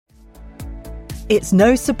It's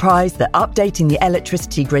no surprise that updating the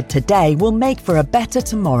electricity grid today will make for a better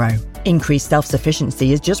tomorrow. Increased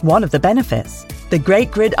self-sufficiency is just one of the benefits. The Great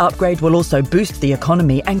Grid Upgrade will also boost the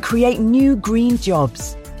economy and create new green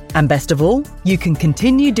jobs. And best of all, you can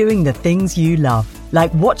continue doing the things you love,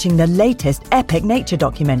 like watching the latest epic nature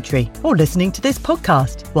documentary or listening to this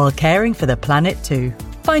podcast while caring for the planet too.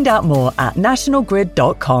 Find out more at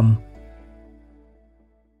nationalgrid.com.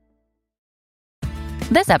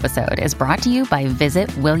 This episode is brought to you by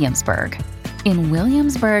Visit Williamsburg. In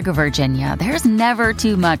Williamsburg, Virginia, there's never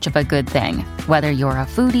too much of a good thing. Whether you're a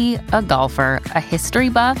foodie, a golfer, a history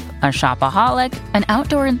buff, a shopaholic, an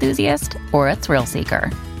outdoor enthusiast, or a thrill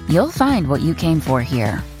seeker, you'll find what you came for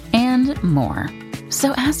here and more.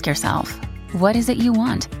 So ask yourself, what is it you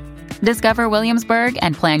want? Discover Williamsburg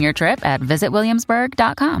and plan your trip at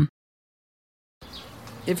visitwilliamsburg.com.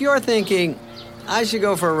 If you're thinking, I should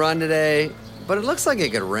go for a run today, but it looks like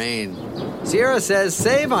it could rain, Sierra says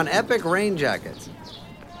save on epic rain jackets.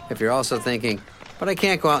 If you're also thinking, but I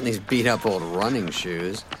can't go out in these beat-up old running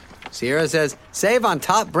shoes, Sierra says save on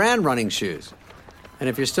top brand running shoes. And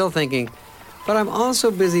if you're still thinking, but I'm also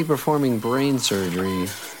busy performing brain surgery,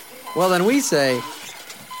 well, then we say,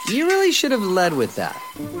 you really should have led with that.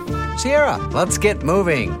 Sierra, let's get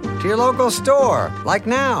moving to your local store, like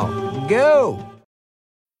now. Go!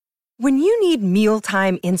 When you need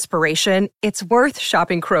mealtime inspiration, it's worth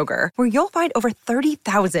shopping Kroger, where you'll find over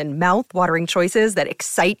 30,000 mouth-watering choices that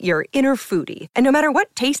excite your inner foodie. And no matter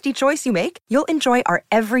what tasty choice you make, you'll enjoy our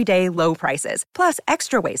everyday low prices, plus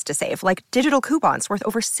extra ways to save, like digital coupons worth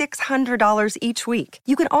over $600 each week.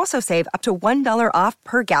 You can also save up to $1 off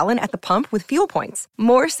per gallon at the pump with fuel points.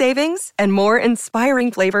 More savings and more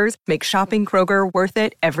inspiring flavors make shopping Kroger worth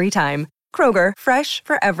it every time. Kroger, fresh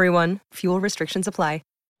for everyone. Fuel restrictions apply.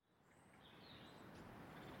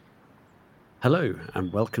 Hello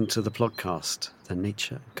and welcome to the Plodcast, the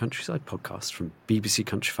nature and countryside podcast from BBC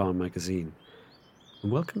Country Farm magazine.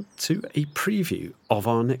 And welcome to a preview of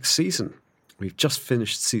our next season. We've just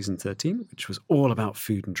finished season 13, which was all about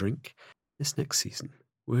food and drink. This next season,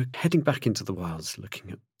 we're heading back into the wilds,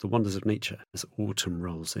 looking at the wonders of nature as autumn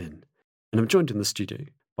rolls in. And I'm joined in the studio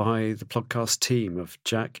by the Plodcast team of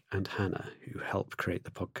Jack and Hannah, who help create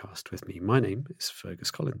the podcast with me. My name is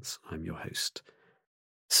Fergus Collins. I'm your host.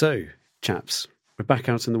 So, chaps, we're back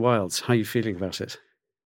out in the wilds. How are you feeling about it?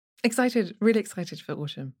 Excited, really excited for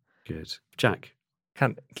autumn. Good. Jack?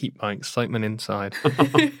 Can't keep my excitement inside.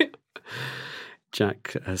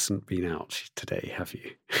 Jack hasn't been out today, have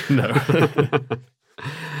you? No.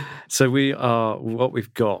 So what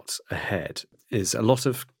we've got ahead is a lot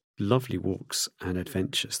of lovely walks and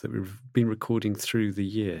adventures that we've been recording through the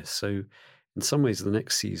year. So in some ways, the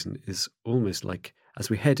next season is almost like,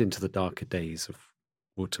 as we head into the darker days of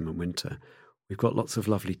autumn and winter, we've got lots of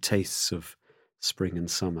lovely tastes of spring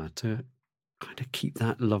and summer to kind of keep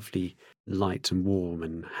that lovely light and warm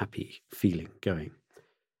and happy feeling going.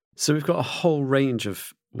 So we've got a whole range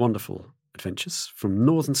of wonderful adventures from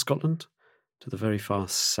northern Scotland to the very far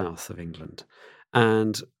south of England.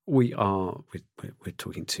 And we're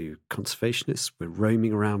talking to conservationists, we're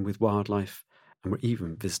roaming around with wildlife, and we're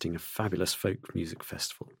even visiting a fabulous folk music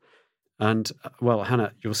festival. And, well,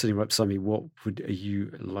 Hannah, you're sitting right beside me. What would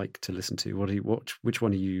you like to listen to? Which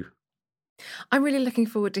one are you? I'm really looking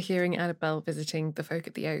forward to hearing Annabelle visiting the folk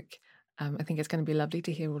at the Oak. I think it's going to be lovely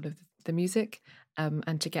to hear all of the music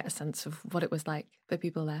and to get a sense of what it was like for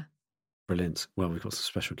people there. Brilliant. Well, we've got some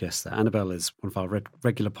special guests there. Annabelle is one of our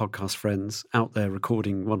regular podcast friends out there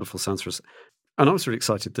recording wonderful sounds for us. And I was really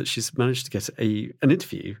excited that she's managed to get an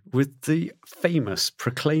interview with the famous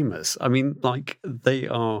Proclaimers. I mean, like, they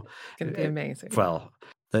are... It's going to be amazing. Well,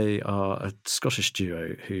 they are a Scottish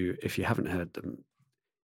duo who, if you haven't heard them,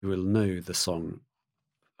 you will know the song,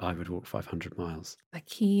 I Would Walk 500 Miles. They're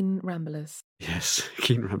keen ramblers. Yes,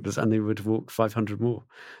 keen ramblers. And they would walk 500 more.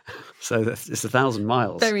 So it's 1,000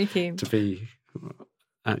 miles. Very keen. To be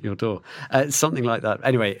at your door. Something like that.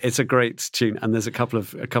 Anyway, it's a great tune, and there's a couple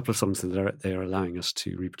of songs that they are allowing us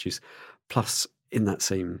to reproduce. Plus, in that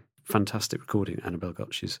same fantastic recording Annabelle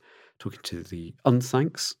got, she's talking to the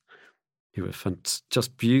Unthanks, who are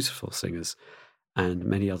just beautiful singers, and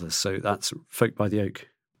many others. So that's Folk by the Oak.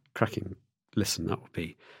 Cracking listen, that would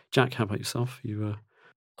be. Jack, how about yourself?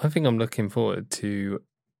 I think I'm looking forward to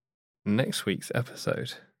next week's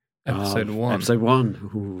episode. Episode 1. Episode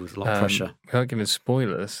 1. Ooh, there's a lot of pressure. Without giving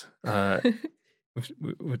spoilers,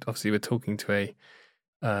 obviously we're talking to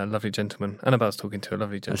a lovely gentleman. Annabelle's talking to a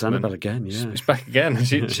lovely gentleman. It's Annabelle again, yeah. She's back again.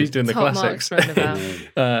 She's doing the classics.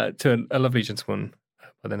 To a lovely gentleman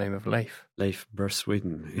by the name of Leif. Leif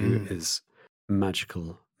Bursweden, who is a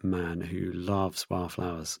magical man who loves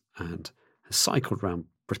wildflowers and cycled around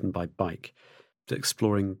Britain by bike,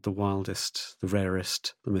 exploring the wildest, the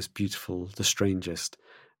rarest, the most beautiful, the strangest.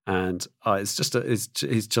 And it's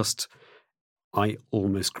just I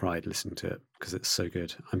almost cried listening to it because it's so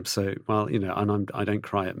good. I'm so, well, and I don't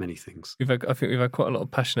cry at many things. I think we've had quite a lot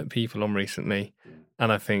of passionate people on recently,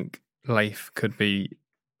 and I think Leif could be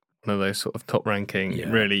one of those sort of top ranking,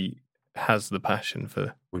 really has the passion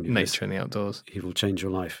for nature and the outdoors. He will change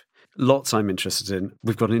your life. Lots I'm interested in.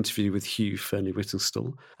 We've got an interview with Hugh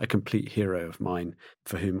Fernley-Whittlestall, a complete hero of mine,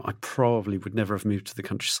 for whom I probably would never have moved to the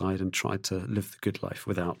countryside and tried to live the good life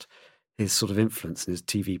without his sort of influence in his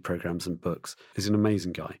TV programmes and books. He's an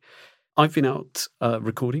amazing guy. I've been out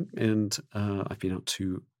recording, and I've been out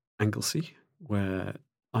to Anglesey, where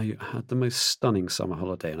I had the most stunning summer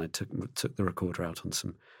holiday, and I took the recorder out on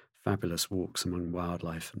some fabulous walks among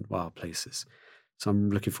wildlife and wild places. So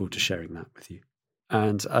I'm looking forward to sharing that with you.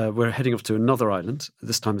 And we're heading off to another island,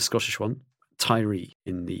 this time a Scottish one, Tiree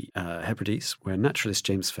in the Hebrides, where naturalist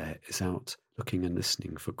James Fair is out looking and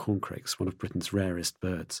listening for corncrakes, one of Britain's rarest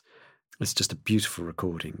birds. It's just a beautiful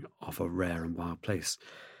recording of a rare and wild place.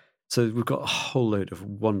 So we've got a whole load of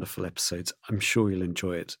wonderful episodes. I'm sure you'll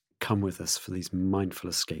enjoy it. Come with us for these mindful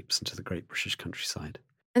escapes into the great British countryside.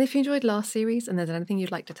 And if you enjoyed last series and there's anything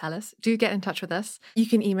you'd like to tell us, do get in touch with us. You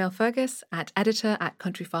can email Fergus at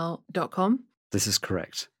editor@countryfile.com. This is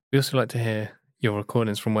correct. We also like to hear your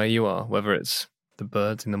recordings from where you are, whether it's the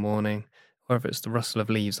birds in the morning, or if it's the rustle of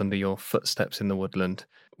leaves under your footsteps in the woodland.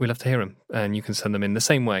 We love to hear them, and you can send them in the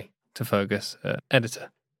same way to Fergus,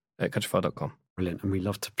 editor@countryfile.com. Brilliant. And we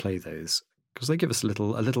love to play those because they give us a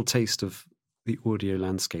little taste of the audio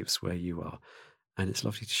landscapes where you are. And it's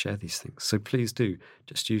lovely to share these things. So please do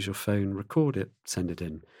just use your phone, record it, send it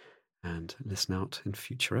in, and listen out in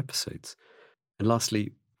future episodes. And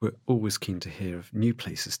lastly, we're always keen to hear of new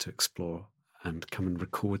places to explore and come and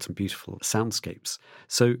record some beautiful soundscapes.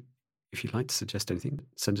 So if you'd like to suggest anything,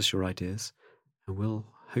 send us your ideas and we'll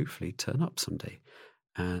hopefully turn up someday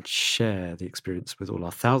and share the experience with all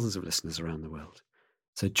our thousands of listeners around the world.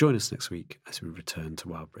 So join us next week as we return to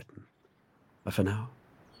Wild Britain. But for now,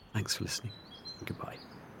 thanks for listening and goodbye.